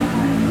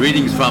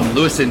Greetings from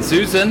Louis and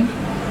Susan.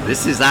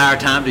 This is our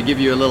time to give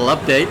you a little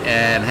update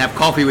and have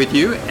coffee with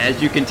you.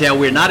 As you can tell,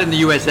 we're not in the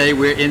USA,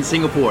 we're in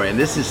Singapore, and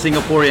this is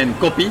Singaporean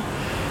Kopi,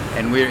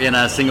 and we're in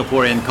a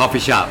Singaporean coffee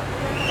shop.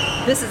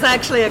 This is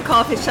actually a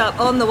coffee shop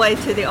on the way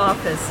to the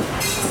office,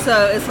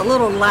 so it's a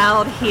little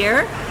loud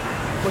here.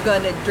 We're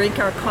going to drink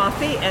our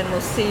coffee and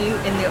we'll see you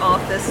in the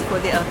office for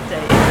the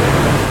update.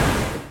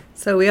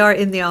 So we are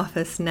in the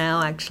office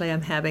now. Actually,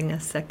 I'm having a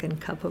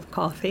second cup of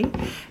coffee,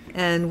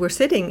 and we're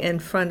sitting in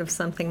front of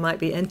something might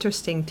be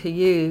interesting to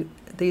you.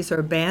 These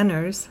are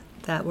banners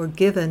that were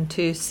given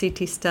to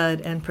C.T.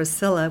 Studd and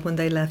Priscilla when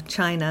they left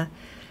China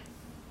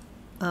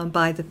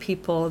by the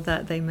people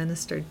that they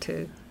ministered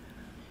to.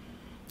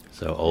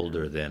 So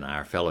older than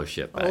our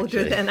fellowship, Older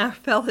actually. than our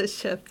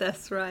fellowship,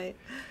 that's right.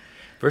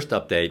 First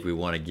update we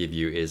want to give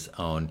you is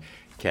on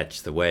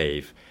Catch the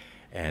Wave,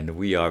 and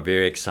we are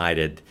very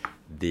excited.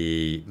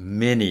 The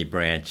many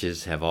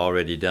branches have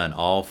already done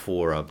all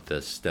 4 of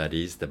the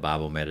studies, the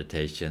Bible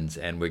meditations,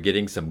 and we're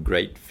getting some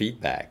great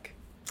feedback.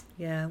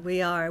 Yeah,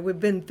 we are. We've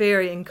been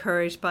very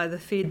encouraged by the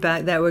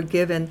feedback that we're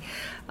given.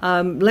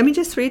 Let me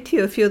just read to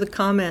you a few of the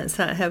comments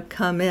that have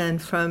come in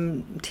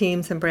from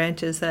teams and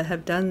branches that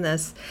have done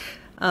this.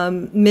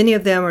 Many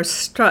of them are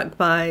struck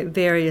by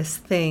various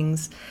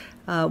things.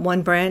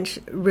 One branch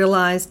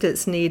realized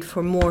its need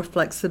for more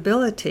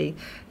flexibility,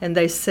 and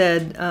they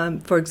said,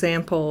 for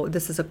example,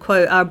 this is a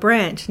quote, "Our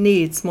branch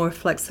needs more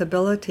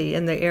flexibility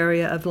in the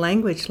area of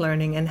language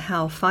learning and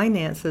how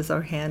finances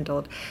are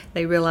handled."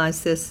 They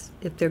realize this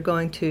if they're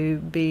going to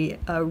be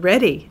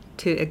ready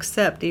to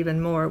accept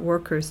even more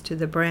workers to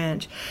the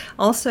branch.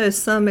 Also,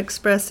 some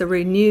express a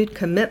renewed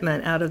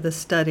commitment out of the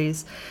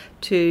studies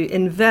to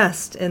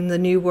invest in the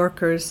new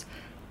workers,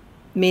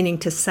 meaning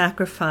to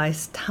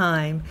sacrifice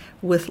time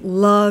with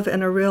love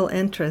and a real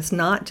interest,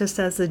 not just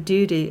as a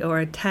duty or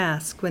a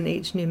task when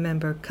each new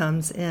member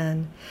comes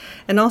in.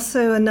 And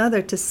also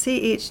another, to see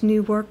each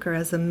new worker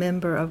as a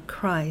member of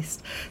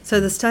Christ. So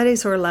the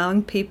studies are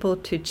allowing people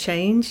to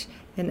change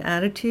in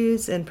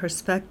attitudes and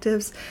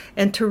perspectives,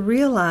 and to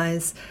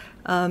realize,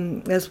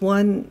 as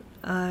one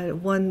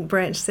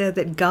branch said,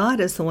 that God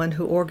is the one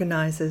who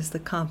organizes the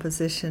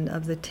composition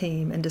of the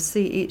team, and to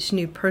see each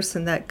new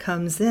person that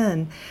comes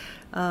in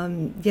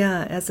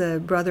as a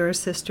brother or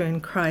sister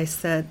in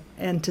Christ,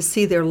 and to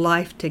see their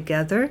life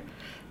together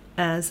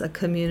as a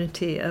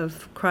community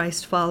of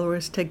Christ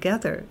followers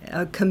together,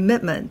 a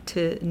commitment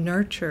to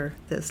nurture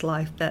this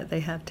life that they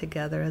have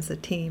together as a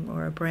team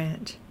or a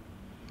branch.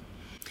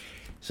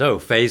 So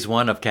phase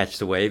 1 of Catch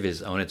the Wave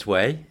is on its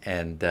way,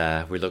 and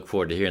we look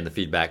forward to hearing the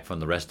feedback from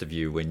the rest of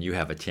you when you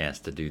have a chance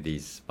to do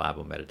these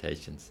Bible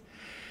meditations.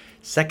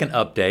 Second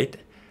update,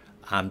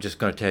 I'm just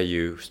going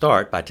to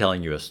start by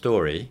telling you a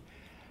story.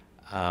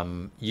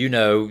 You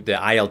know, the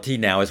ILT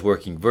now is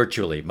working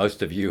virtually.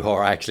 Most of you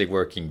are actually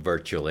working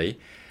virtually.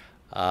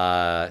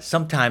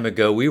 Some time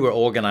ago, we were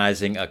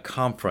organizing a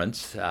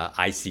conference,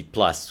 IC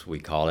Plus, we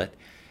call it.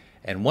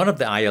 And one of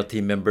the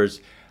ILT members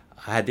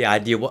had the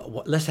idea,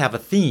 let's have a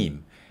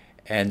theme.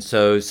 And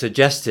so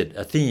suggested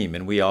a theme,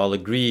 and we all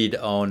agreed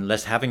on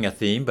having a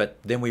theme, but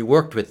then we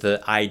worked with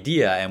the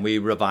idea and we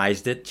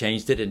revised it,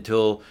 changed it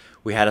until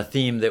we had a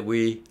theme that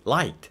we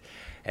liked.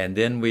 And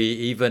then we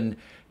even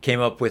came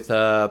up with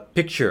a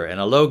picture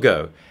and a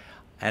logo.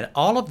 And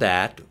all of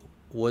that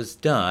was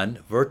done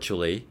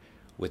virtually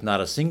with not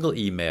a single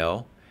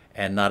email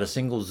and not a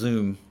single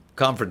Zoom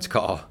conference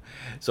call.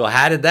 So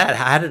how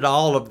did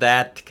all of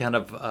that kind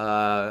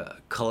of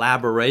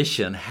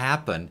collaboration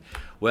happen?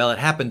 Well, it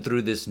happened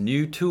through this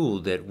new tool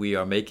that we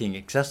are making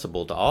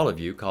accessible to all of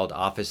you called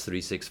Office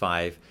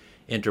 365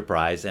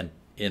 Enterprise, and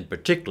in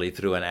particularly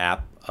through an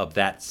app of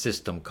that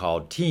system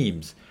called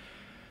Teams.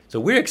 So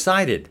we're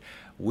excited.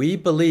 We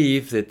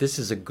believe that this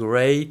is a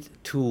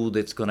great tool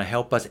that's going to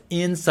help us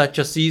in such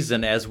a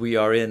season as we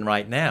are in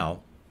right now.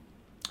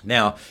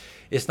 Now,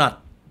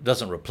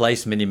 doesn't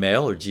replace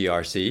Minimail or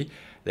GRC.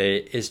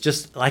 It's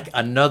just like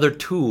another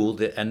tool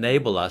that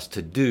enable us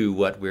to do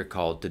what we're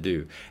called to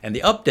do. And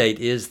the update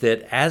is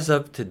that as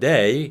of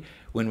today,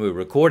 when we're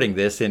recording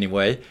this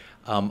anyway,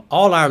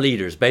 all our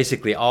leaders,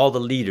 basically all the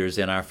leaders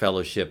in our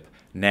fellowship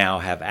now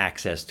have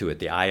access to it.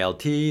 The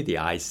ILT, the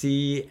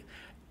IC,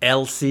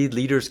 LC,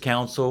 Leaders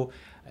Council,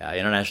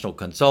 international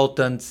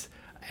consultants,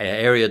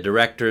 area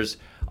directors,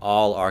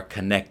 all are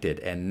connected.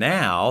 And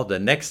now the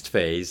next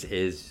phase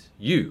is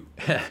you,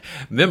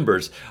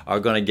 members, are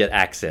going to get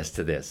access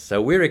to this.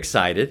 So we're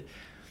excited.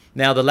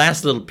 Now, the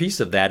last little piece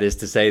of that is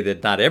to say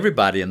that not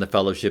everybody in the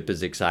fellowship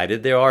is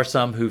excited. There are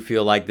some who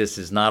feel like this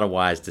is not a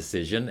wise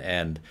decision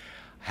and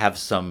have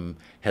some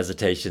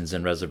hesitations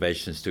and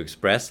reservations to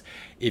express.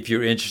 If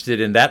you're interested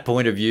in that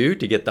point of view,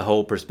 to get the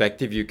whole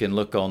perspective, you can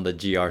look on the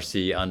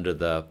GRC under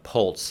the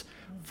Pulse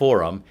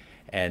forum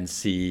and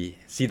see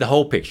the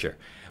whole picture.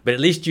 But at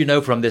least you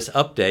know from this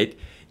update,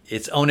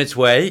 it's on its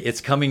way,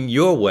 it's coming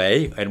your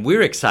way, and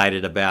we're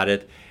excited about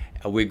it.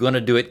 We're going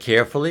to do it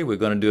carefully, we're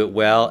going to do it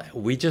well.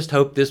 We just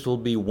hope this will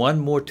be one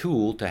more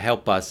tool to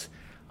help us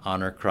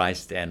honor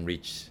Christ and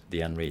reach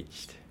the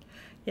unreached.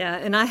 Yeah,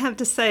 and I have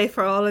to say,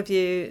 for all of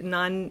you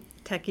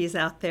non-techies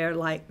out there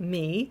like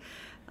me,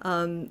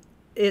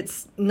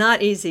 it's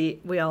not easy,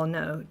 we all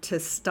know, to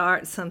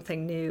start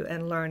something new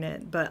and learn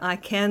it. But I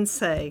can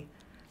say,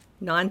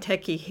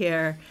 non-techie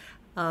here,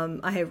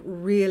 I have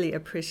really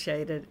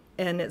appreciated,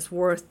 and it's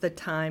worth the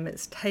time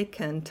it's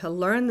taken to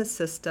learn the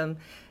system.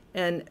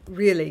 And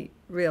really,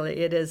 really,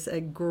 it is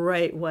a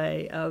great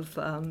way of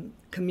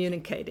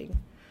communicating,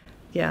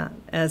 yeah,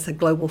 as a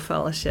global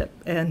fellowship,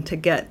 and to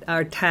get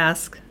our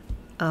task,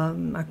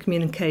 our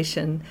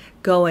communication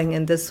going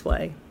in this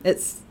way.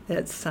 It's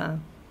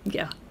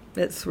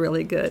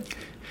really good.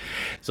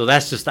 So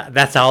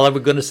that's all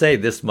I'm going to say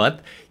this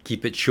month.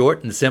 Keep it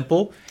short and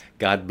simple.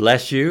 God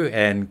bless you,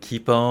 and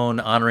keep on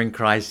honoring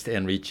Christ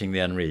and reaching the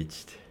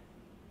unreached.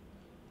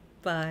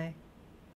 Bye.